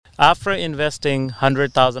after investing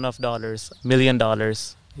 $100,000,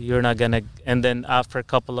 $1,000,000, you're not gonna, and then after a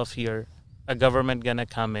couple of years, a government gonna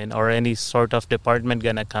come in or any sort of department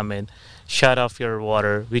gonna come in, shut off your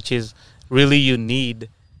water, which is really you need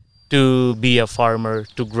to be a farmer,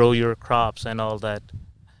 to grow your crops and all that.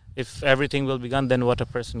 If everything will be gone, then what a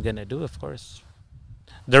person gonna do, of course?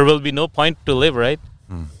 There will be no point to live, right?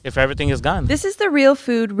 If everything is gone. This is the Real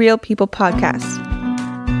Food, Real People podcast.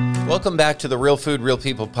 Welcome back to the Real Food, Real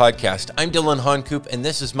People podcast. I'm Dylan Honkoop, and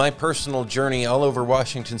this is my personal journey all over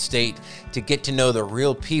Washington State to get to know the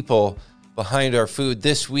real people behind our food.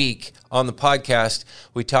 This week on the podcast,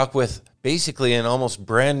 we talk with basically an almost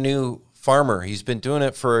brand new farmer. He's been doing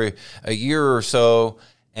it for a year or so,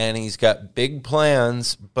 and he's got big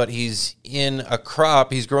plans, but he's in a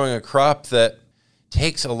crop. He's growing a crop that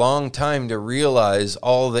takes a long time to realize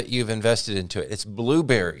all that you've invested into it. It's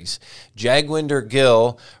blueberries. Jagwinder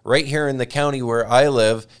Gill, right here in the county where I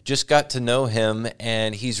live, just got to know him,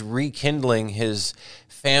 and he's rekindling his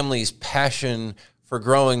family's passion for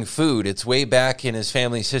growing food. It's way back in his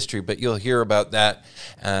family's history, but you'll hear about that.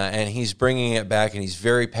 And he's bringing it back, and he's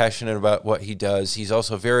very passionate about what he does. He's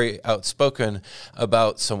also very outspoken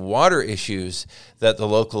about some water issues that the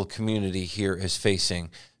local community here is facing.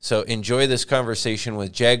 So enjoy this conversation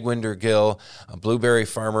with Jagwinder Gill, a blueberry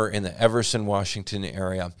farmer in the Everson, Washington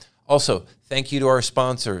area. Also, thank you to our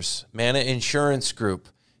sponsors, Mana Insurance Group.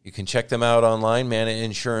 You can check them out online,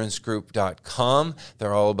 manainsurancegroup.com.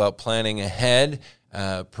 They're all about planning ahead,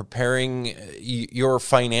 preparing your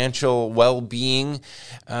financial well-being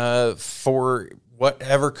for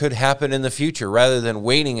whatever could happen in the future, rather than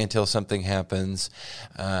waiting until something happens.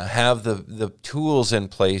 Have the tools in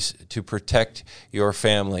place to protect your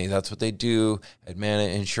family. That's what they do at Mana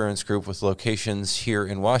Insurance Group, with locations here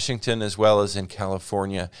in Washington as well as in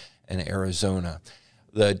California and Arizona.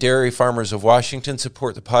 The Dairy Farmers of Washington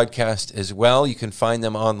support the podcast as well. You can find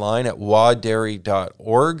them online at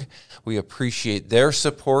wadairy.org. We appreciate their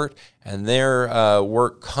support and their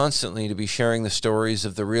work constantly to be sharing the stories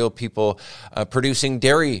of the real people producing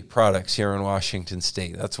dairy products here in Washington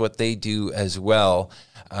State. That's what they do as well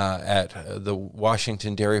at the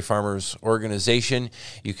Washington Dairy Farmers Organization.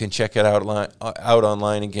 You can check it out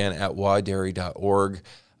online again at wadairy.org.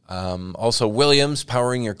 Also, Williams,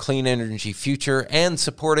 powering your clean energy future and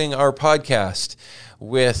supporting our podcast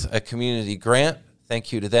with a community grant.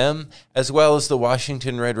 Thank you to them, as well as the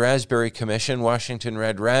Washington Red Raspberry Commission. Washington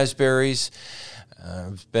Red Raspberries.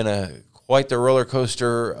 It's been quite the roller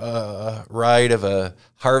coaster ride of a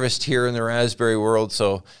harvest here in the raspberry world.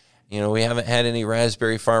 So, we haven't had any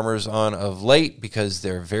raspberry farmers on of late because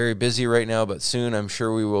they're very busy right now, but soon I'm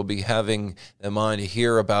sure we will be having them on to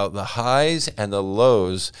hear about the highs and the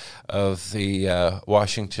lows of the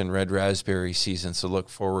Washington Red Raspberry season, so look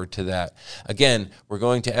forward to that. Again, we're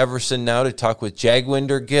going to Everson now to talk with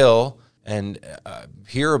Jagwinder Gill and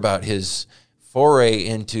hear about his foray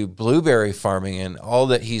into blueberry farming and all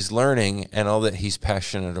that he's learning and all that he's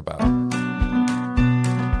passionate about.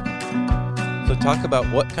 So talk about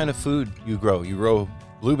what kind of food you grow. You grow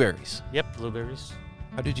blueberries. Yep, blueberries.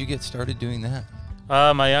 How did you get started doing that?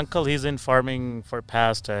 My uncle, he's in farming for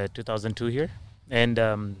past 2002 here. And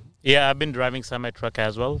I've been driving semi-truck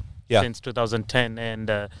as well since 2010.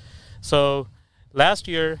 And so last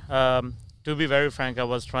year, to be very frank, I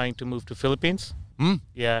was trying to move to Philippines.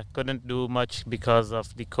 Yeah, couldn't do much because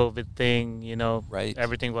of the COVID thing, Right.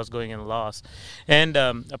 Everything was going in loss. And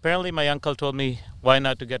apparently my uncle told me, why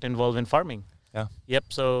not to get involved in farming? Yeah.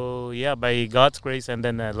 Yep. So, by God's grace. And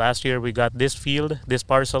then last year we got this field, this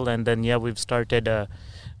parcel. And then, we've started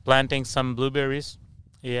planting some blueberries.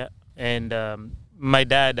 Yeah. And my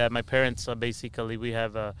dad, my parents, basically,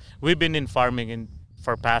 we've been in farming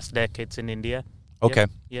for past decades in India. Okay.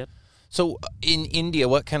 Yep. So in India,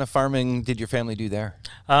 what kind of farming did your family do there?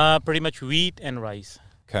 Pretty much wheat and rice.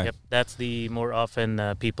 Okay. Yep. That's the more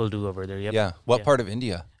often people do over there. Yep. Yeah. What part of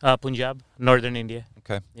India? Punjab, northern India.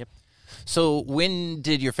 Okay. Yep. So when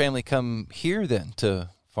did your family come here then to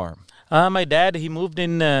farm? My dad, he moved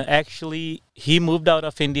in, he moved out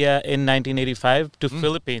of India in 1985 to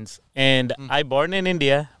Philippines. And I born in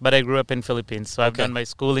India, but I grew up in Philippines. So I've done my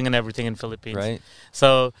schooling and everything in Philippines. Right.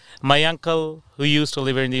 So my uncle, who used to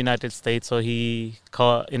live here in the United States, so he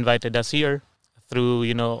invited us here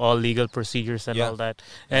through, all legal procedures and all that.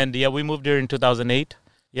 And we moved here in 2008.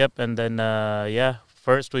 Yep. And then,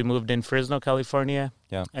 first we moved in Fresno, California.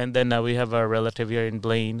 Yeah. And then we have a relative here in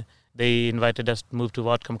Blaine. They invited us to move to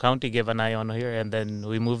Whatcom County, gave an eye on here, and then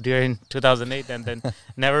we moved here in 2008, and then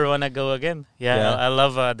never want to go again. I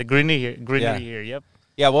love the greenery here. Yep.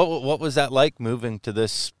 Yeah, what was that like moving to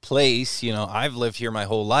this place? You know, I've lived here my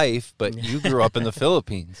whole life, but you grew up in the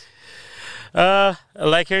Philippines.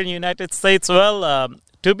 Like here in the United States, well,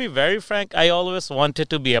 to be very frank, I always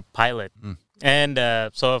wanted to be a pilot. And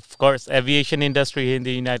so, of course, aviation industry here in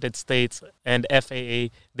the United States and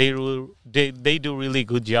FAA, they do really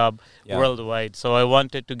good job worldwide. So I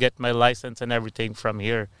wanted to get my license and everything from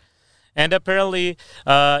here. And apparently,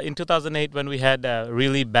 in 2008, when we had a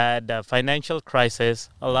really bad financial crisis,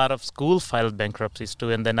 a lot of schools filed bankruptcies too.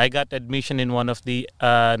 And then I got admission in one of the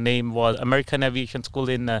name was American Aviation School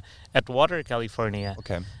in Atwater, California.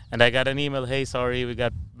 Okay. And I got an email, hey, sorry, we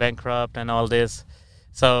got bankrupt and all this.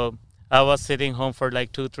 So I was sitting home for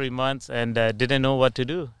like 2-3 months and didn't know what to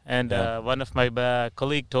do. And one of my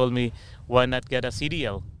colleague told me, why not get a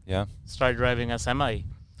CDL? Yeah. Start driving a semi.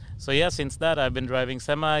 So yeah, since that I've been driving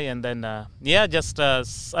semi, and then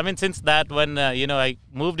since that when I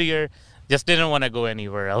moved here, just didn't want to go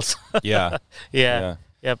anywhere else. Yeah.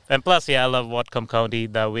 Yep. And plus, I love Whatcom County.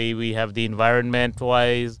 The way we have the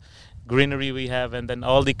environment-wise, greenery we have, and then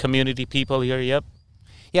all the community people here. Yep.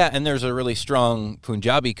 Yeah, and there's a really strong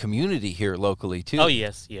Punjabi community here locally too. Oh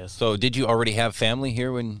yes. So did you already have family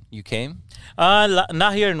here when you came?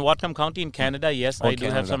 Not here in Whatcom County in Canada. Yes, I do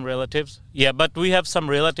Canada. have some relatives. Yeah, but we have some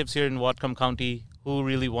relatives here in Whatcom County who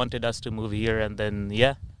really wanted us to move here, and then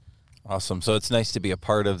Awesome. So it's nice to be a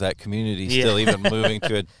part of that community still, even moving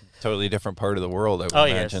to a totally different part of the world, I would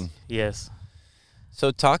imagine. Yes.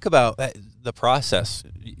 So talk about the process.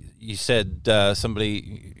 You said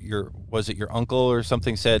somebody, was it your uncle or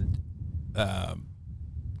something, said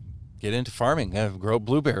get into farming, grow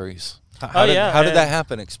blueberries. How did that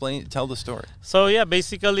happen? Tell the story. So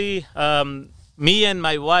basically, me and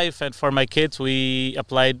my wife and for my kids, we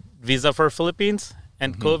applied visa for Philippines,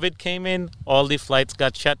 and COVID came in. All the flights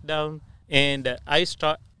got shut down, and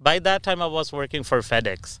by that time I was working for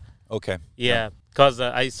FedEx. Okay. Yeah, because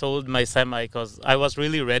I sold my semi because I was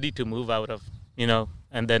really ready to move out of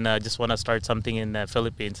and then just want to start something in the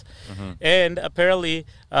Philippines. And apparently,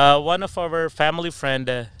 one of our family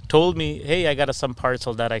friend told me, hey, I got some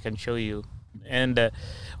parcel that I can show you. And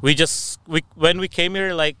when we came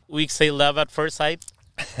here, like we say love at first sight,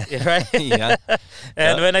 right? Yeah.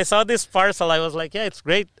 And when I saw this parcel, I was like, yeah, it's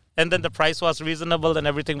great. And then the price was reasonable and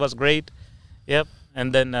everything was great. Yep.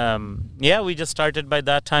 And then, we just started by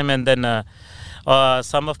that time. And then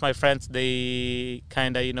some of my friends, they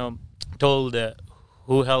kind of, told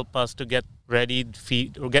who help us to get ready,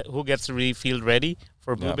 who gets really field ready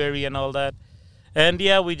for blueberry and all that. And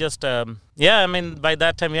we just, by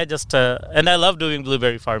that time, and I love doing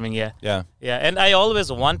blueberry farming, Yeah, and I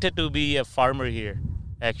always wanted to be a farmer here,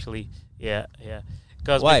 actually. Yeah.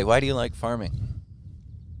 Why? Why do you like farming?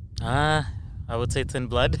 I would say it's in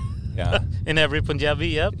blood. Yeah. In every Punjabi,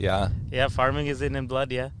 yep. Yeah. Yeah, farming is in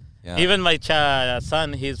blood, yeah. Even my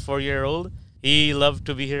son, he's 4-year-old. He loved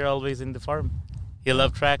to be here always in the farm. He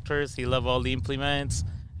loved tractors. He loved all the implements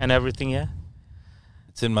and everything,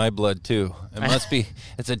 It's in my blood, too. It must be.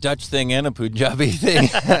 It's a Dutch thing and a Punjabi thing.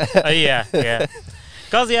 Yeah.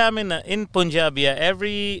 Because, in Punjab,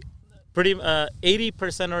 every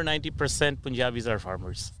 80% or 90% Punjabis are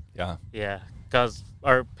farmers. Yeah. Yeah, because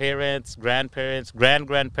our parents, grandparents,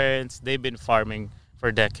 grandparents, they've been farming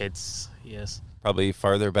for decades, yes. Probably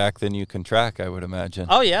farther back than you can track, I would imagine.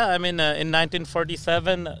 Oh, yeah. In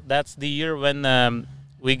 1947, that's the year when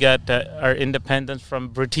we got our independence from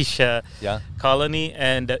British colony.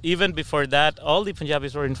 And even before that, all the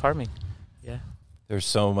Punjabis were in farming. Yeah. There's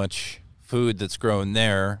so much food that's grown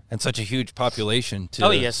there and such a huge population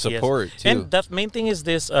to support, too. And the main thing is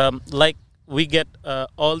this, we get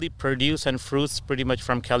all the produce and fruits pretty much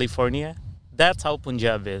from California. That's how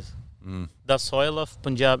Punjab is. The soil of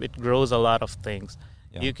Punjab, it grows a lot of things.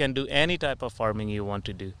 Yeah. You can do any type of farming you want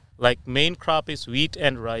to do. Like main crop is wheat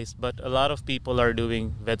and rice, but a lot of people are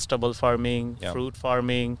doing vegetable farming, fruit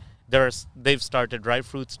farming. They've started dry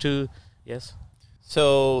fruits too. Yes.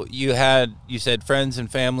 So you said friends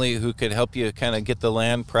and family who could help you kind of get the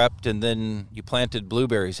land prepped, and then you planted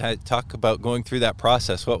blueberries. Talk about going through that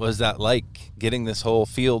process. What was that like, getting this whole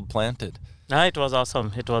field planted? It was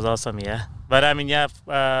awesome. Yeah. But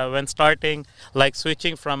when starting, like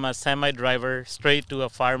switching from a semi-driver straight to a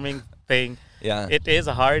farming thing, it is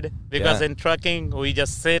hard because in trucking, we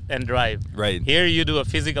just sit and drive. Right. Here you do a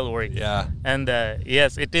physical work. Yeah. And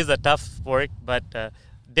yes, it is a tough work, but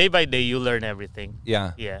day by day you learn everything.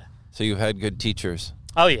 Yeah. Yeah. So you had good teachers.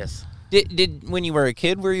 Oh, yes. Did when you were a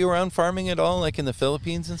kid, were you around farming at all, like in the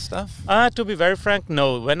Philippines and stuff? To be very frank,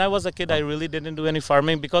 no. When I was a kid, I really didn't do any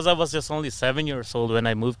farming because I was just only 7 years old when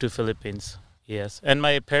I moved to Philippines. Yes. And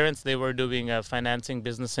my parents, they were doing a financing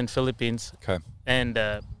business in Philippines. Okay. And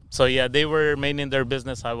so, yeah, they were mainly in their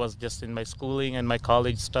business. I was just in my schooling and my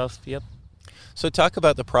college stuff. Yep. So talk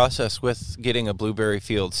about the process with getting a blueberry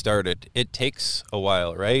field started. It takes a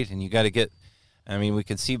while, right? And you got to get, I mean, we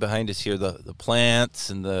can see behind us here the plants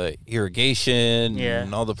and the irrigation,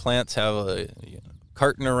 and all the plants have a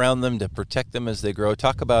carton around them to protect them as they grow.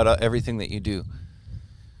 Talk about everything that you do.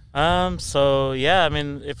 So, yeah, I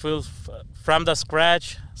mean, if we'll from the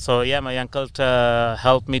scratch, so, yeah, my uncle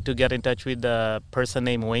helped me to get in touch with a person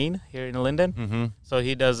named Wayne here in Linden. Mm-hmm. So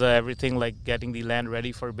he does everything like getting the land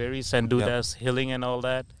ready for berries and do the hilling and all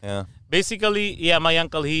that. Yeah. Basically, yeah, my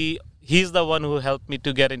uncle, he's the one who helped me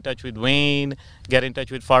to get in touch with Wayne, get in touch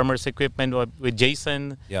with Farmers Equipment with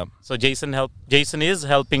Jason. Yeah. So Jason is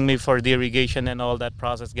helping me for the irrigation and all that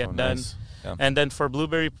process get done. Nice. Yeah. And then for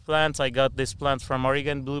blueberry plants, I got these plants from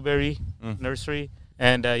Oregon Blueberry Nursery.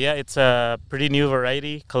 And it's a pretty new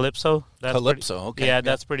variety, Calypso. Okay. Yeah,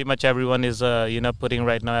 that's pretty much everyone is putting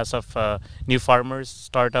right now as of new farmers,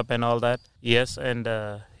 startup and all that. Yes, and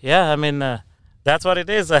I mean that's what it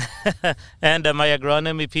is. And my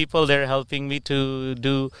agronomy people, they're helping me to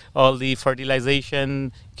do all the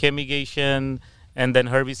fertilization, chemigation, and then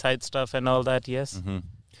herbicide stuff and all that. Yes. Mm-hmm.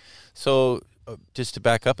 So just to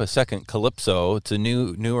back up a second, Calypso, it's a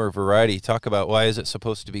newer variety. Talk about why is it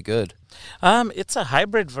supposed to be good? It's a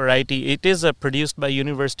hybrid variety. It is produced by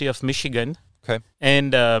University of Michigan. Okay.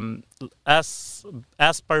 And as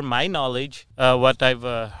per my knowledge, what I've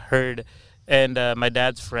heard, and my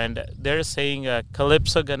dad's friend, they're saying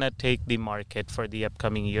Calypso gonna take the market for the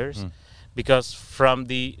upcoming years, because from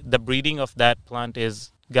the breeding of that plant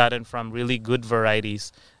is gotten from really good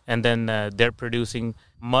varieties, and then they're producing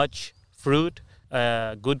much fruit,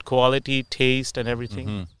 good quality, taste, and everything.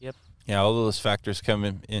 Mm-hmm. Yep. Yeah, all those factors come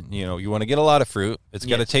in. You want to get a lot of fruit. It's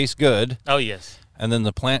got to taste good. Oh, yes. And then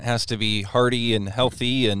the plant has to be hardy and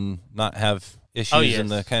healthy and not have issues in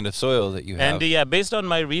the kind of soil that you have. And based on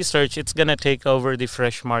my research, it's going to take over the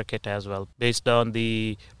fresh market as well, based on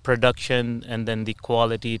the production and then the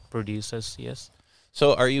quality it produces, yes.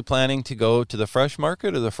 So are you planning to go to the fresh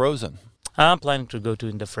market or the frozen? I'm planning to go to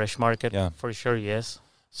in the fresh market, for sure, yes.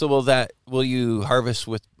 So will you harvest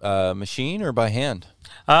with machine or by hand?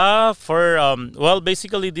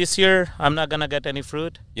 Basically this year, I'm not going to get any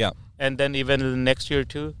fruit. Yeah. And then even next year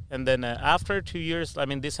too. And then after 2 years, I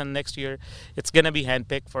mean this and next year, it's going to be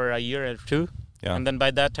handpicked for a year or two. Yeah. And then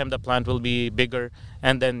by that time, the plant will be bigger.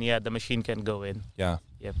 And then, the machine can go in. Yeah.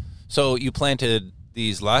 Yep. So you planted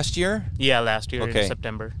these last year? Yeah, last year in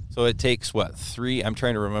September. So it takes, I'm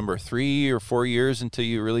trying to remember, 3 or 4 years until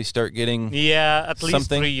you really start getting at least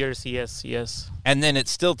something? 3 years, yes. And then it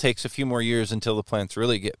still takes a few more years until the plants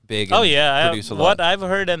really get big and produce a lot. What I've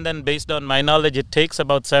heard, and then based on my knowledge, it takes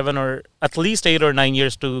about 7 or at least 8 or 9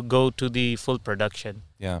 years to go to the full production.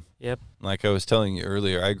 Yeah. Yep. Like I was telling you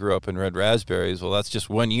earlier, I grew up in red raspberries. Well, that's just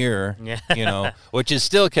 1 year, which is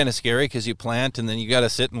still kind of scary because you plant and then you got to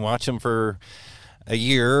sit and watch them for a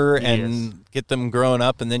year and get them growing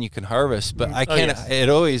up, and then you can harvest. But I can't.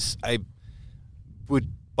 I would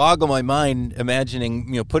boggle my mind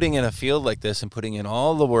imagining putting in a field like this and putting in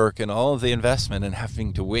all the work and all of the investment and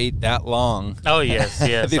having to wait that long. Oh yes.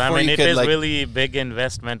 I mean, it is really big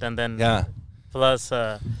investment, and then plus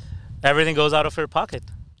everything goes out of your pocket.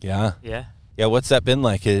 Yeah. Yeah. What's that been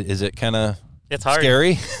like? Is it kind of It's hard.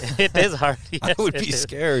 Scary? It is hard. Yes, I would be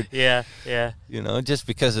scared. Yeah. Just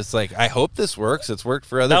because it's like, I hope this works. It's worked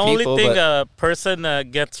for other people. The only thing a person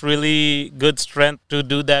gets really good strength to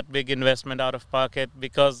do that big investment out of pocket,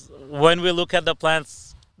 because when we look at the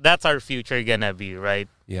plants, that's our future gonna be, right?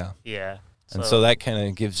 Yeah. Yeah. And so that kind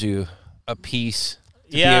of gives you a peace.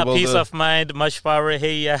 Peace of mind, much power.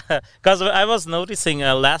 Hey, yeah. Because I was noticing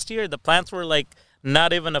last year, the plants were like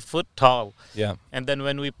not even a foot tall. Yeah. And then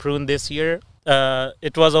when we pruned this year,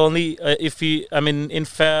 it was only in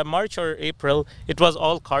March or April, it was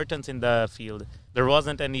all cartons in the field. There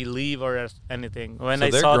wasn't any leaf or anything. So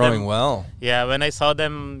they're growing well. Yeah, when I saw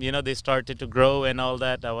them, they started to grow and all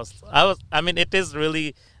that. It is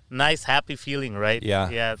really nice, happy feeling, right?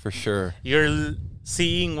 Yeah, for sure. You're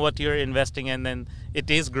seeing what you're investing in, and then it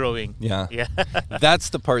is growing. Yeah.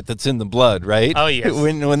 That's the part that's in the blood, right? Oh, yes.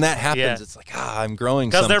 When that happens, it's like, I'm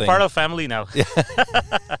growing something. Because they're part of family now.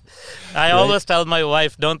 I always tell my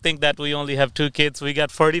wife, don't think that we only have 2 kids. We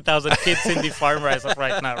got 40,000 kids in the farm as of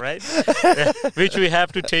right now, right? Which we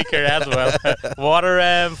have to take care as well. Water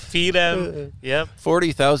them, feed them. Yep.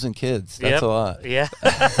 40,000 kids. That's a lot. Yeah.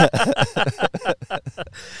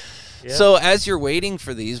 So as you're waiting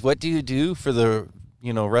for these, what do you do for the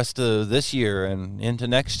rest of this year and into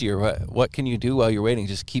next year? What can you do while you're waiting?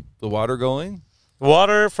 Just keep the water going?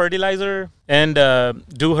 Water, fertilizer, and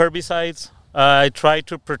do herbicides. I try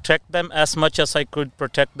to protect them as much as I could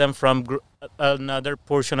protect them from another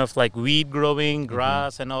portion of like weed growing,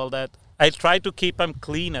 grass, and all that. I try to keep them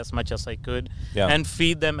clean as much as I could and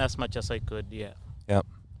feed them as much as I could. Yeah. Yep.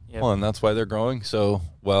 Yep. Well, and that's why they're growing so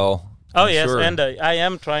well. Oh, I'm yes. sure. And I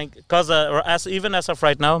am trying because even as of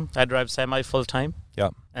right now, I drive semi full time.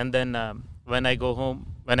 Yep. And then when I go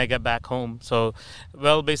home, when I get back home, so,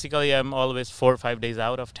 well, basically I'm always 4 or 5 days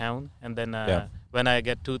out of town. And then when I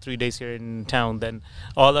get 2-3 days here in town, then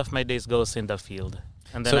all of my days goes in the field.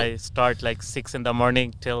 And then I start like 6 in the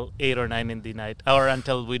morning till 8 or 9 in the night, or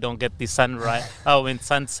until we don't get the sunrise. When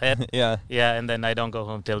sunset. Yeah. Yeah, and then I don't go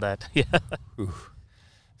home till that. Yeah. Ooh.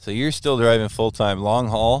 So you're still driving full-time, long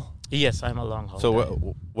haul? Yes, I'm a long haul.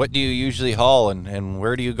 So what do you usually haul, and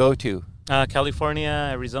where do you go to? California,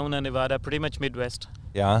 Arizona, Nevada, pretty much Midwest.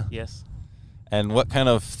 Yeah? Yes. And what kind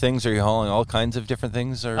of things are you hauling? All kinds of different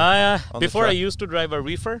things? Or before I used to drive a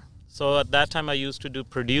reefer. So at that time I used to do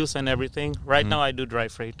produce and everything. Right now I do dry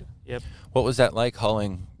freight. Yep. What was that like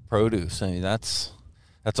hauling produce? I mean, that's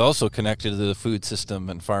also connected to the food system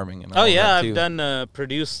and farming and all that too. I've done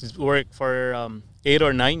produce work for 8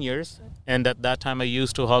 or 9 years, and at that time I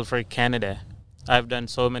used to haul for Canada. I've done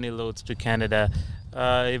so many loads to Canada.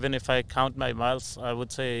 Even if I count my miles, I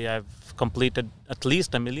would say I've completed at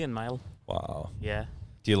least 1 million miles. Wow. Yeah.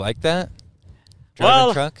 Do you like that?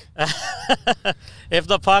 Driving truck? If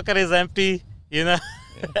the pocket is empty,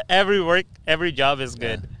 every job is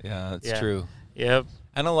good. Yeah, that's true. Yep.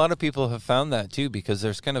 And a lot of people have found that too, because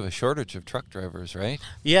there's kind of a shortage of truck drivers, right?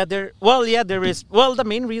 Yeah, there is. Well, the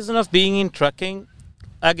main reason of being in trucking,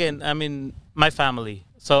 again, I mean, my family.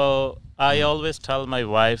 So I always tell my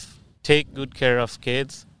wife, take good care of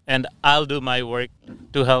kids, and I'll do my work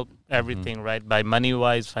to help everything, right? By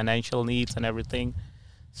money-wise, financial needs and everything.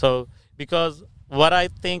 So, because what I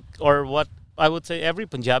think, or what I would say every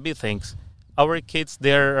Punjabi thinks, our kids,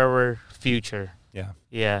 they're our future. Yeah.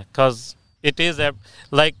 Yeah, because it is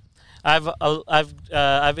like I've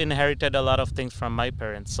inherited a lot of things from my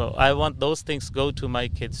parents, so I want those things go to my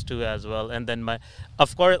kids too as well. And then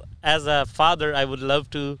of course, as a father, I would love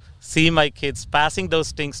to see my kids passing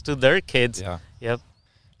those things to their kids. Yeah. Yep.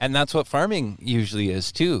 And that's what farming usually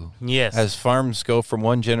is too. Yes. As farms go from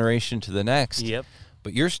one generation to the next. Yep.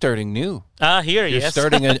 But you're starting new. You're You're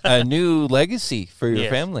starting a new legacy for your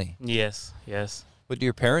family. Yes. What do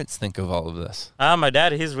your parents think of all of this? My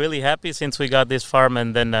dad, he's really happy since we got this farm.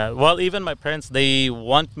 And then, even my parents, they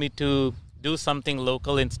want me to do something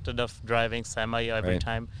local instead of driving semi every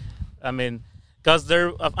time. I mean, because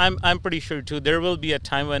I'm pretty sure too, there will be a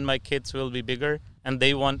time when my kids will be bigger and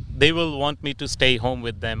they will want me to stay home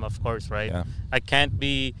with them, of course, right? Yeah. I can't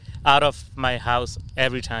be out of my house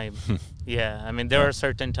every time. Yeah, I mean, there are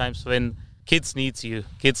certain times when kids need you.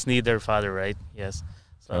 Kids need their father, right? Yes.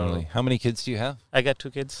 Totally. How many kids do you have? I got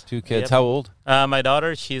 2 kids. 2 kids. Yep. How old? My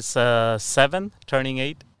daughter, she's 7, turning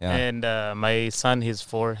 8. Yeah. And my son, he's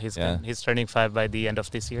 4. He's turning 5 by the end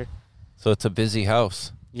of this year. So it's a busy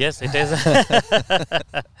house. Yes, it is.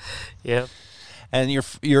 Yeah. And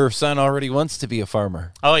your son already wants to be a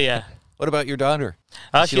farmer. Oh, yeah. What about your daughter?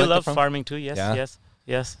 She loves farming too, yes.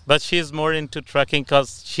 But she's more into trucking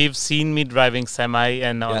because she's seen me driving semi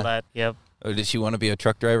and all that. Yep. Oh, does she want to be a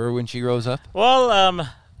truck driver when she grows up? Well,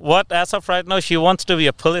 as of right now, she wants to be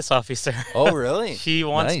a police officer. Oh, really? She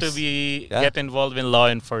wants to get involved in law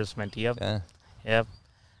enforcement. Yep. Yeah. Yep.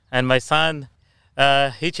 And my son,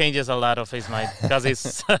 he changes a lot of his mind because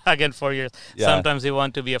he's, again, 4 years. Yeah. Sometimes he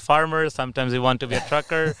wants to be a farmer. Sometimes he wants to be a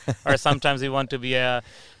trucker. Or sometimes he wants to be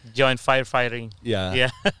join firefighting. Yeah. Yeah.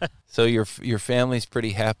 So your family's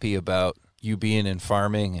pretty happy about you being in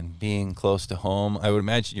farming and being close to home. I would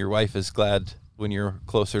imagine your wife is glad when you're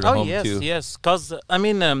closer to home too. Yes. Because, I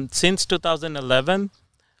mean, since 2011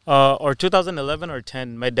 or 2011 or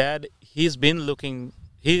 10, my dad, he's been looking...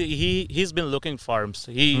 He's been looking farms.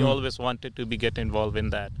 He always wanted to get involved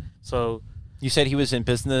in that. So you said he was in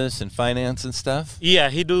business and finance and stuff? Yeah,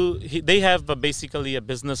 they have basically a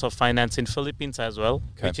business of finance in Philippines as well,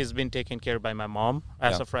 which has been taken care of by my mom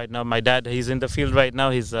as of right now. My dad, he's in the field right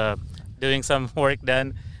now. He's doing some work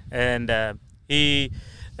done, and he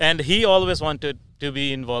always wanted to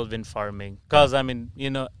be involved in farming because I mean,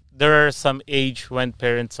 there are some age when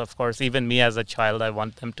parents, of course, even me as a child, I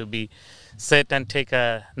want them to sit and take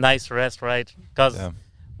a nice rest, right? Because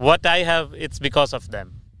what I have, it's because of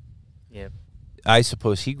them. Yeah. I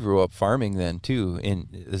suppose he grew up farming then too.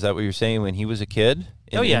 Is that what you're saying? When he was a kid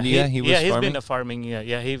in India, he was farming? He's been a farming.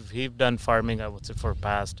 Yeah. He's done farming, I would say, for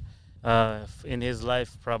past in his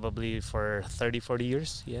life probably for 30-40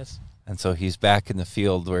 years. Yes. And so he's back in the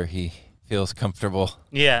field where he feels comfortable.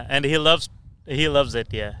 Yeah, and he loves it.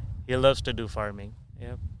 Yeah. He loves to do farming.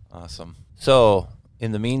 Yep. Awesome. So,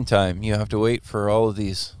 in the meantime, you have to wait for all of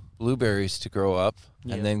these blueberries to grow up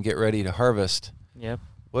Yep. and then get ready to harvest. Yep.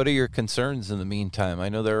 What are your concerns in the meantime? I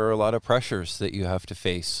know there are a lot of pressures that you have to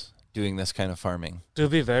face doing this kind of farming. To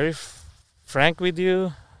be very frank with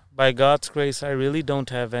you, by God's grace, I really don't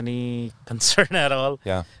have any concern at all.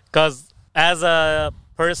 Yeah. Because as a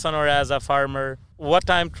person or as a farmer, what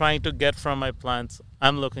I'm trying to get from my plants,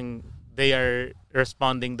 I'm looking, they are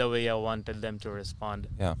responding the way I wanted them to respond.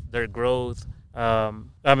 Yeah. Their growth. There's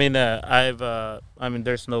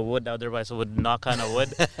no wood, otherwise I would knock on a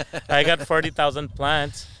wood. I got 40,000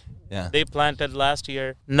 plants. Yeah. They planted last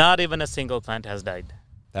year. Not even a single plant has died.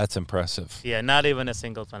 That's impressive. Yeah, not even a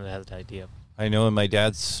single plant has died. Yep. I know in my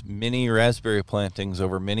dad's mini raspberry plantings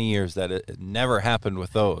over many years that it never happened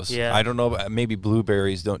with those. Yeah. I don't know, maybe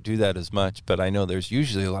blueberries don't do that as much, but I know there's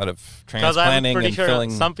usually a lot of Because I'm transplanting pretty and sure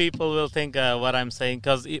filling. some people will think what I'm saying.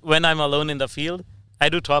 Because when I'm alone in the field, I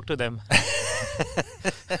do talk to them.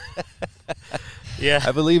 Yeah.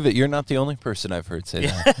 I believe that you're not the only person I've heard say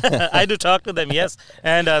that. I do talk to them, yes.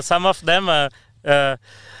 And some of them,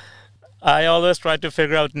 I always try to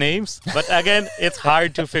figure out names. But again, it's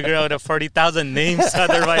hard to figure out 40,000 names.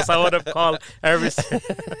 Otherwise, I would have called every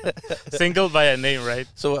single by a name, right?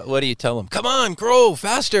 So what do you tell them? Come on, grow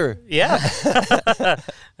faster. Yeah.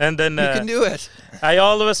 And then You can do it. I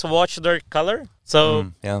always watch their color.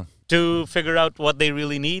 So Yeah. to figure out what they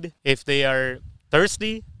really need. If they are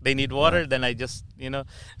thirsty, they need water, then I just,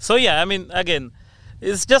 So yeah, I mean, again,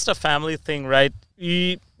 it's just a family thing, right?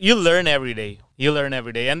 You learn every day.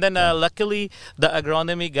 And then luckily, the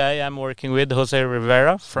agronomy guy I'm working with, Jose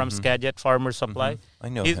Rivera from Skagit Farmer Supply. I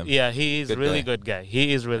know he's, him. Yeah, he is Good really guy. good guy.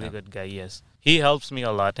 He is really good guy, yes. He helps me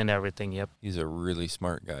a lot in everything, yep. He's a really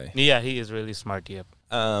smart guy. Yeah, he is really smart, yep.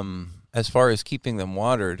 As far as keeping them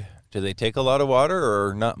watered, do they take a lot of water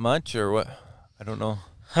or not much or what? I don't know.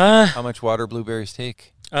 How much water blueberries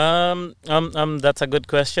take? That's a good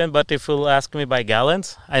question, but if you'll ask me by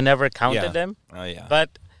gallons, I never counted Yeah. them. Oh, yeah.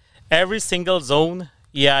 But every single zone,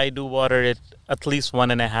 yeah, I do water it at least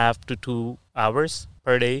 1.5 to 2 hours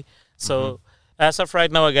per day. So as of right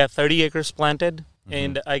now, I got 30 acres planted,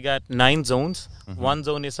 and I got 9 zones. One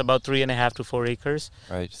zone is about 3.5 to 4 acres.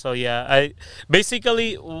 Right. So yeah, I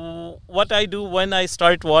basically what I do when I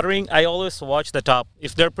start watering, I always watch the top.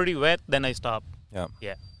 If they're pretty wet, then I stop. Yeah.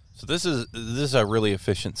 Yeah. So this is a really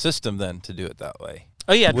efficient system then to do it that way.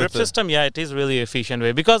 Oh yeah, With drip the- system. Yeah, it is really efficient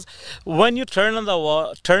way because when you turn on the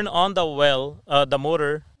well, the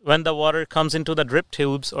motor, when the water comes into the drip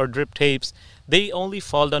tubes or drip tapes, they only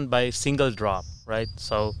fall down by single drop, right?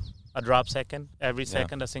 So a drop second, every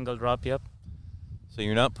second a single drop. Yep. So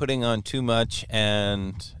you're not putting on too much,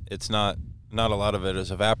 and it's not a lot of it is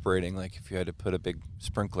evaporating. Like if you had to put a big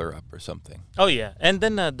sprinkler up or something. Oh yeah, and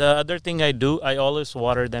then the other thing I do, I always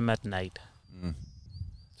water them at night.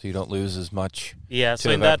 So you don't lose as much. Yeah, to so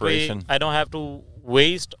in that way, evaporation. I don't have to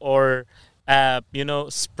waste or,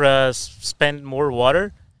 spend more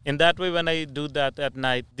water. In that way, when I do that at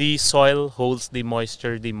night, the soil holds the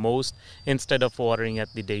moisture the most instead of watering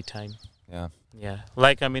at the daytime. Yeah. Yeah,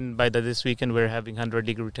 like by this weekend we're having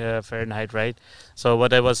 100-degree Fahrenheit, right? So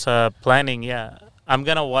what I was planning, I'm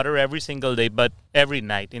gonna water every single day, but every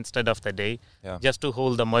night instead of the day, Yeah. just to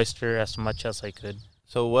hold the moisture as much as I could.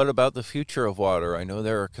 So what about the future of water? I know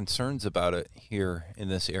there are concerns about it here in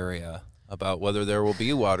this area, about whether there will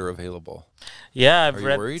be water available. Yeah, I've Are you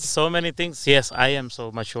read worried? so many things. Yes, I am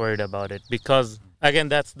so much worried about it because, again,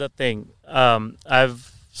 that's the thing.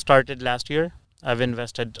 I've started last year. I've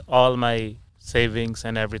invested all my savings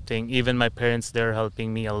and everything. Even my parents, they're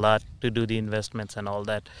helping me a lot to do the investments and all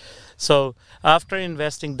that. So after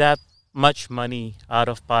investing that much money out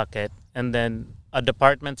of pocket, and then a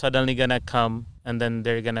department suddenly gonna come and then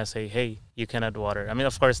they're gonna say, hey, you cannot water.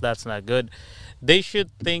 Of course, that's not good. They should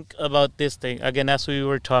think about this thing. Again, as we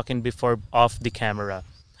were talking before off the camera,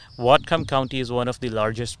 Whatcom County is one of the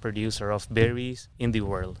largest producer of berries in the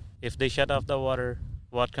world. If they shut off the water,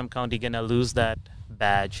 Whatcom County gonna lose that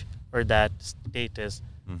badge or that status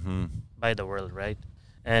by the world, right?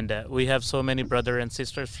 And we have so many brothers and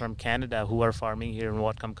sisters from Canada who are farming here in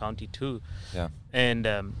Whatcom County too. Yeah. And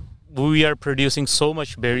we are producing so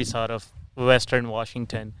much berries out of Western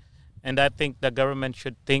Washington. And I think the government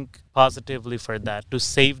should think positively for that, to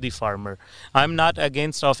save the farmer. I'm not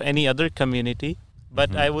against of any other community,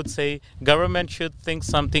 but I would say government should think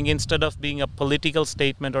something instead of being a political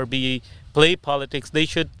statement or play politics. They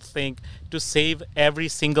should think to save every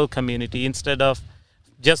single community instead of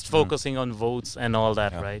just focusing on votes and all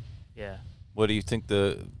that, Yeah. right? Yeah. What do you think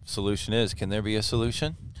the solution is? Can there be a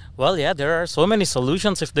solution? Well, yeah, there are so many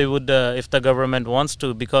solutions if they would, if the government wants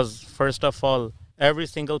to. Because first of all, every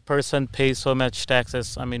single person pays so much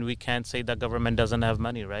taxes. I mean, we can't say the government doesn't have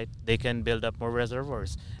money, right? They can build up more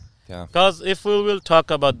reservoirs. Yeah. Because if we will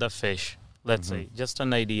talk about the fish, let's say, just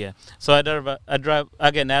an idea. So I drive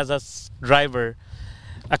again as a driver.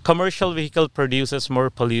 A commercial vehicle produces more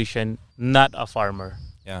pollution, not a farmer.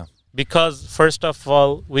 Yeah. Because first of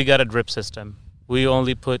all, we got a drip system. We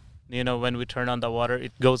only put, when we turn on the water,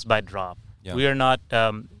 it goes by drop. Yeah. We are not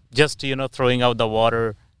just, throwing out the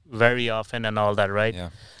water very often and all that, right?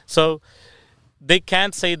 Yeah. So they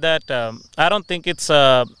can't say that. I don't think it's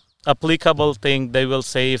a applicable thing. They will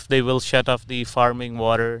say if they will shut off the farming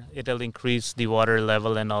water, it'll increase the water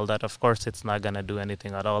level and all that. Of course, it's not going to do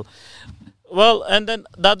anything at all. Well, and then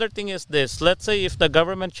the other thing is this. Let's say if the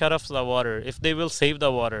government shut off the water, if they will save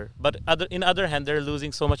the water, but in other hand, they're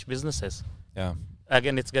losing so much businesses. Yeah.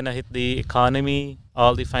 Again, it's going to hit the economy,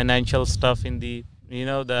 all the financial stuff in the,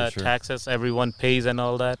 the sure. taxes everyone pays and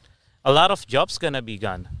all that. A lot of jobs going to be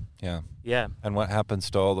gone. Yeah. Yeah. And what happens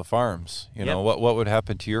to all the farms? What would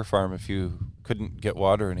happen to your farm if you couldn't get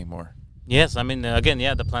water anymore? Yes, I mean, again,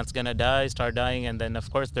 the plant's going to start dying, and then,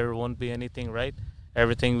 of course, there won't be anything, right?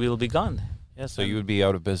 Everything will be gone. Yes. So you would be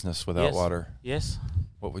out of business without yes, water. Yes.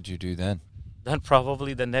 What would you do then? Then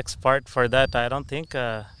probably the next part for that, I don't think.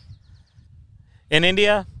 In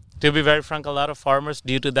India, to be very frank, a lot of farmers,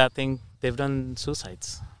 due to that thing, they've done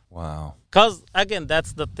suicides. Wow. Because, again,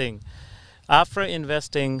 that's the thing. After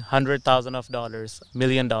investing $100,000, $1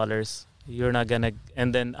 million, you're not going to,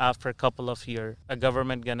 and then after a couple of years, a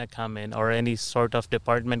government going to come in or any sort of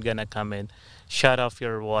department going to come in, shut off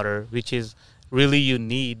your water, which is really you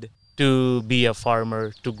need to be a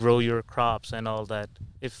farmer, to grow your crops and all that.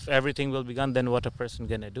 If everything will be gone, then what a person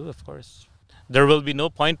going to do, of course? There will be no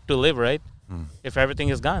point to live, right? If everything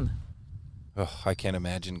is gone. Oh, I can't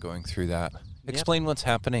imagine going through that. Explain what's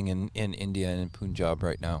happening in India and in Punjab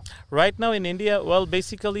right now. Right now in India, well,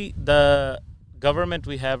 basically the government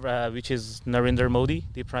we have, which is Narendra Modi,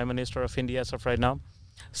 the Prime Minister of India as of right now.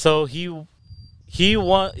 So he's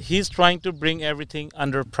trying to bring everything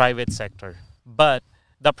under private sector. But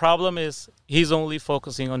the problem is he's only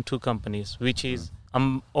focusing on two companies, which is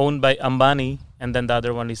owned by Ambani, and then the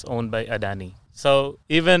other one is owned by Adani. So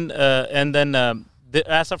even, and then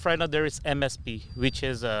as of right now, there is MSP, which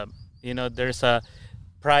is, there's a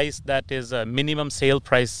price that is a minimum sale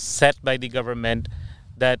price set by the government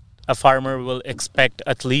that a farmer will expect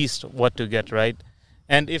at least what to get, right?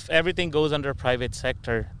 And if everything goes under private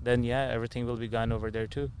sector, then everything will be gone over there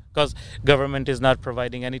too. Because government is not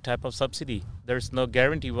providing any type of subsidy. There's no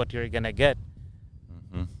guarantee what you're going to get.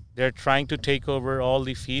 Mm-hmm. They're trying to take over all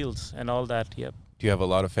the fields and all that, yep. Do you have a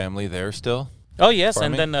lot of family there still? Oh, yes,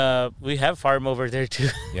 farming? And then we have farm over there too.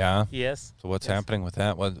 Yeah? Yes. So what's happening with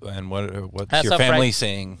that? What's As your of family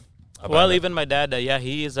saying about Well, it? even my dad,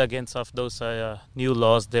 he is against of those new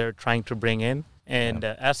laws they're trying to bring in. And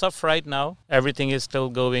as of right now, everything is still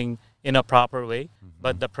going in a proper way,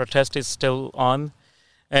 but the protest is still on.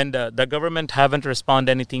 And the government haven't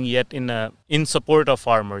responded anything yet in support of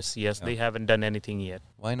farmers. Yes, they haven't done anything yet.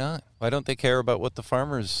 Why not? Why don't they care about what the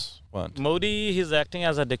farmers want? Modi, he's acting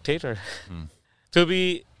as a dictator. To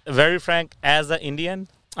be very frank, as an Indian,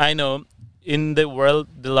 I know in the world,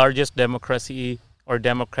 the largest democracy or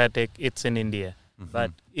democratic, it's in India.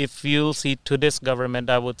 But if you'll see today's government,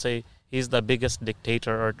 I would say he's the biggest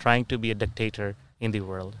dictator or trying to be a dictator in the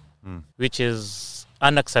world, which is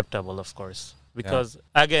unacceptable, of course. Because,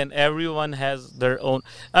 again, everyone has their own...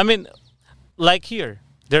 I mean, like here,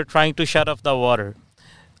 they're trying to shut off the water.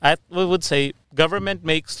 We would say government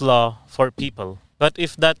makes law for people. But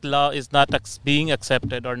if that law is not being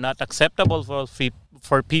accepted or not acceptable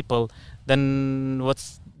for people, then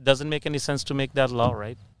doesn't make any sense to make that law,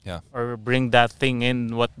 right? Yeah. Or bring that thing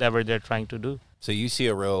in, whatever they're trying to do. So you see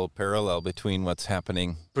a real parallel between what's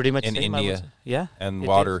happening Pretty much in same, India and it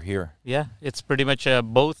water is. here. Yeah, it's pretty much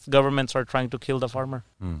both governments are trying to kill the farmer.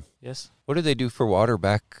 Yes. What do they do for water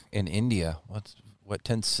back in India?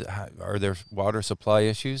 Are there water supply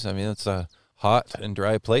issues? I mean, it's a hot and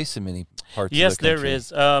dry place in many parts of the country. Yes, there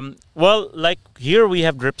is. Well, like here we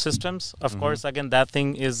have drip systems. Of course, again, that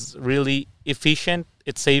thing is really efficient.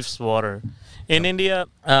 It saves water. In India,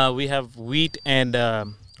 we have wheat and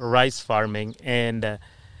rice farming. And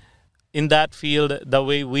in that field, the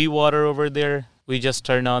way we water over there, we just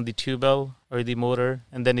turn on the tubewell or the motor,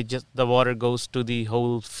 and then the water goes to the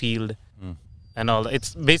whole field and all.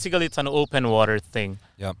 It's an open water thing.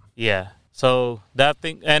 Yep. Yeah. So that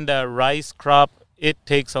thing, and rice crop, it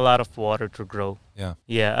takes a lot of water to grow. Yeah.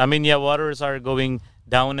 Yeah. I mean, waters are going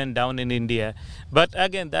down and down in India. But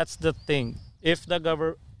again, that's the thing. If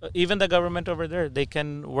even the government over there, they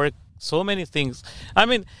can work so many things. I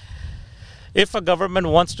mean, if a government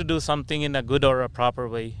wants to do something in a good or a proper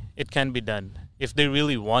way, it can be done if they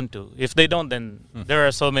really want to. If they don't, then there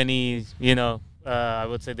are so many, I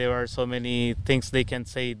would say there are so many things they can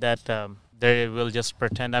say that they will just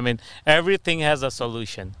pretend. I mean, everything has a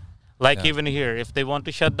solution. Like even here, if they want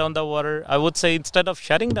to shut down the water, I would say instead of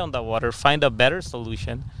shutting down the water, find a better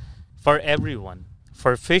solution for everyone,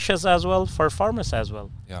 for fishes as well, for farmers as well.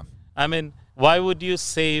 Yeah. I mean, why would you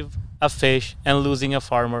save a fish and losing a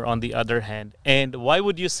farmer on the other hand? And why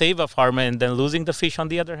would you save a farmer and then losing the fish on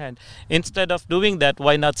the other hand? Instead of doing that,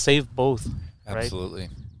 why not save both? Absolutely.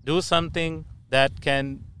 Right? Do something that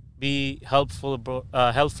can be helpful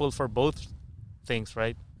for both things,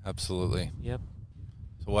 right? Absolutely. Yep.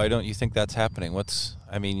 So why don't you think that's happening?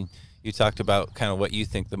 You talked about kind of what you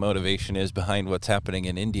think the motivation is behind what's happening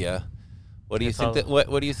in India. What do you think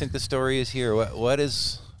what do you think the story is here? What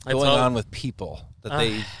is going on with people that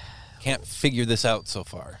they can't figure this out so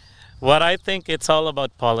far? What I think, it's all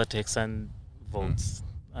about politics and votes.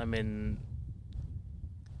 I mean,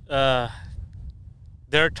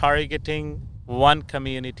 they're targeting one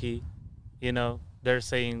community. They're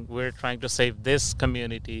saying we're trying to save this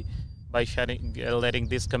community by letting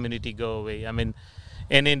this community go away. I mean,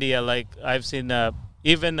 in India, like I've seen,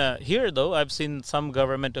 even here though, I've seen some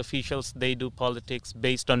government officials, they do politics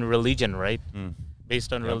based on religion, right?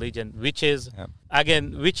 Based on religion, which is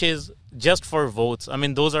just for votes. I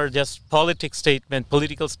mean, those are just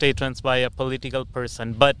political statements by a political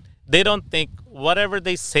person, but they don't think whatever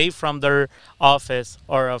they say from their office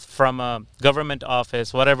or from a government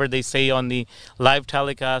office, whatever they say on the live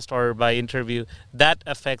telecast or by interview, that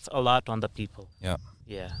affects a lot on the people. Yeah.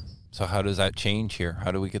 Yeah. So how does that change here?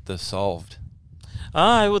 How do we get this solved?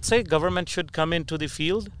 I would say government should come into the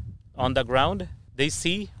field on the ground. They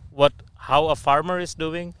see how a farmer is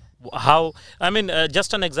doing.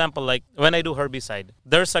 Just an example, like when I do herbicide,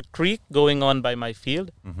 there's a creek going on by my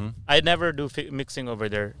field. I never do mixing over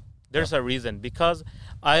there. There's a reason, because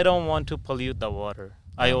I don't want to pollute the water.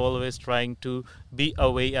 I always trying to be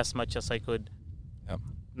away as much as I could. Yep.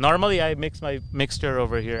 Normally, I mix my mixture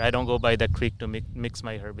over here. I don't go by the creek to mix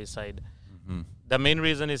my herbicide. The main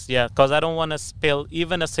reason is, because I don't want to spill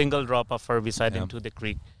even a single drop of herbicide into the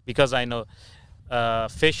creek, because I know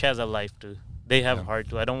fish has a life too. They have heart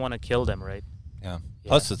too. I don't want to kill them, right? Yeah.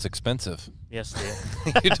 Plus, it's expensive. Yes,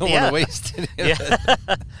 you don't want to waste it.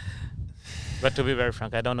 Yeah. But to be very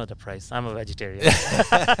frank, I don't know the price. I'm a vegetarian.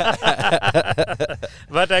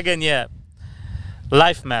 But again,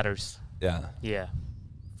 life matters. Yeah. Yeah.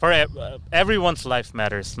 For everyone's life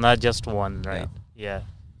matters, not just one, right? Yeah.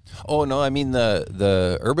 Oh, no, I mean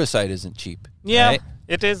the herbicide isn't cheap. Yeah, right?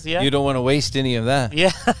 it is, yeah. You don't want to waste any of that.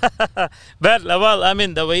 Yeah. But,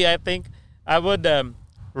 the way I think, I would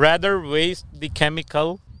rather waste the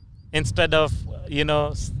chemical instead of,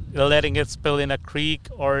 letting it spill in a creek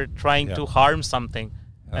or trying to harm something.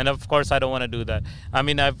 And of course, I don't want to do that. I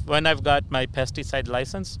mean, when I've got my pesticide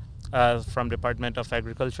license from Department of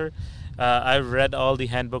Agriculture, I've read all the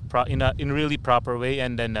handbook in really proper way,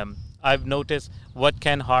 and then I've noticed what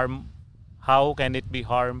can harm, how can it be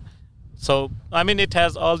harmed. So, it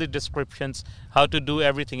has all the descriptions, how to do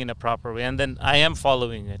everything in a proper way, and then I am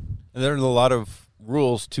following it. And there are a lot of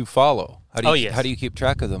rules to follow. How do you keep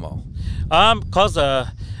track of them all?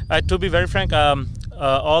 To be very frank,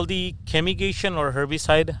 all the chemigation or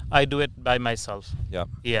herbicide, I do it by myself. Yeah.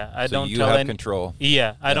 Yeah, I so don't you tell have control.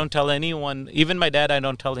 Yeah, I don't tell anyone, even my dad, I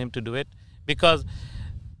don't tell him to do it, because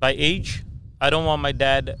by age, I don't want my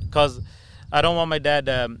dad,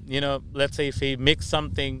 let's say if he mixed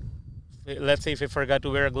something, let's say if he forgot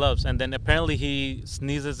to wear gloves and then apparently he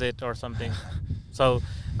sneezes it or something. So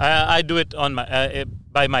I do it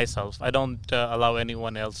by myself. I don't allow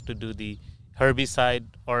anyone else to do the herbicide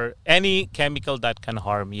or any chemical that can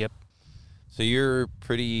harm. Yep. So you're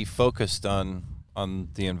pretty focused on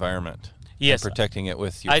the environment. Yes. And protecting it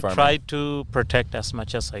with your farming. I try to protect as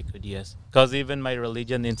much as I could, yes. Because even my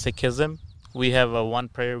religion in Sikhism, we have one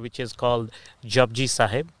prayer which is called Japji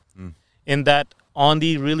Sahib. In that, on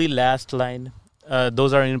the really last line,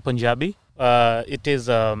 those are in Punjabi. It is,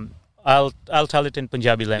 I'll tell it in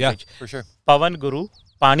Punjabi language. Yeah, for sure. Pavan Guru,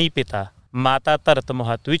 Pani Pita, Mata Tarat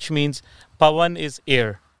Mohat, which means Pavan is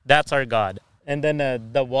air. That's our God. And then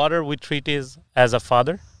the water we treat is as a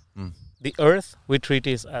father. The earth we treat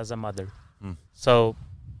is as a mother. So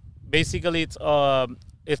basically it's all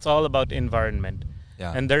about environment.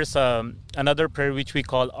 Yeah. And there's another prayer which we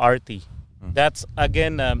call Arti. That's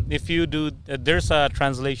again, if you do, there's a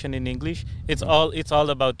translation in English. It's all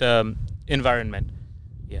about environment.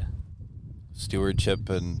 stewardship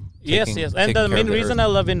and Yes. And taking the care main of the reason earth. I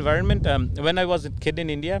love environment, when I was a kid in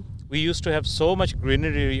India, we used to have so much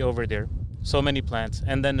greenery over there, so many plants.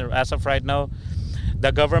 And then as of right now,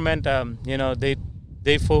 the government,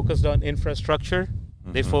 they focused on infrastructure,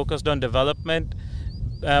 they focused on development.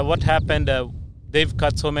 What happened? They've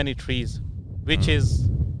cut so many trees, which is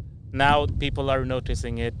now people are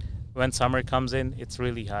noticing it. When summer comes in, it's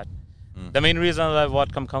really hot. The main reason I love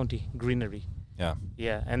Whatcom County, greenery.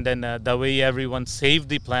 Yeah. And then the way everyone saved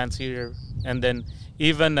the plants here, and then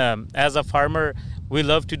even as a farmer, we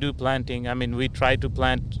love to do planting. I mean, we try to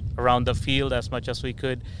plant around the field as much as we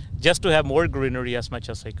could, just to have more greenery as much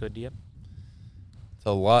as I could. Yep. It's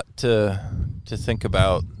a lot to think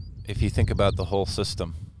about if you think about the whole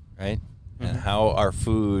system, right? And how our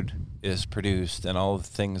food is produced and all the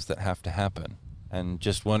things that have to happen. And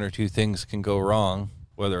just one or two things can go wrong,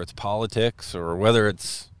 whether it's politics or whether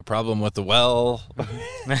it's a problem with the well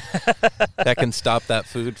that can stop that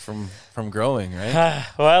food from growing, right?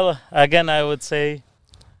 Well, again, I would say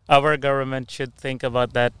our government should think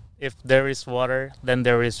about that. If there is water, then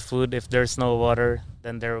there is food. If there's no water,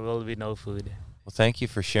 then there will be no food. Well, thank you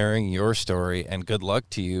for sharing your story, and good luck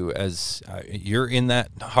to you as you're in that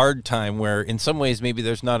hard time where in some ways maybe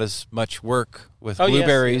there's not as much work with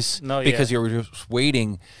blueberries because you're just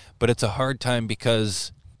waiting, but it's a hard time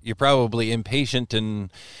because you're probably impatient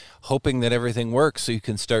and hoping that everything works so you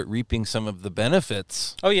can start reaping some of the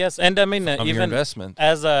benefits. Oh, yes. And I mean, your even investment.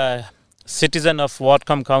 As a citizen of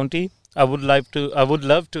Whatcom County, I would love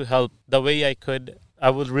to help the way I could. I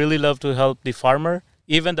would really love to help the farmer,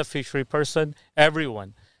 even the fishery person,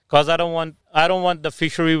 everyone. Because I don't want the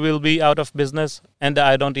fishery will be out of business, and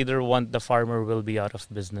I don't either want the farmer will be out of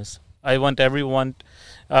business. Everyone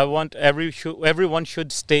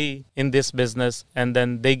should stay in this business, and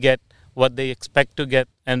then they get what they expect to get,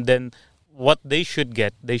 and then what they should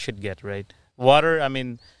get, right? Water, I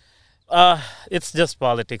mean, it's just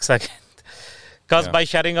politics again. Because by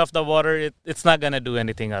shutting off the water, it's not going to do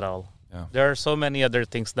anything at all. Yeah. There are so many other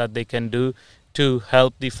things that they can do to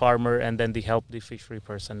help the farmer and then help the fishery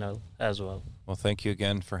personnel as well. Well, thank you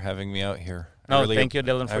again for having me out here. Thank you,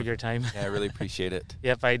 Dylan, for your time. Yeah, I really appreciate it.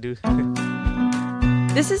 Yep, I do.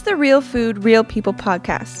 This is the Real Food, Real People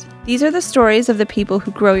podcast. These are the stories of the people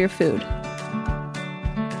who grow your food.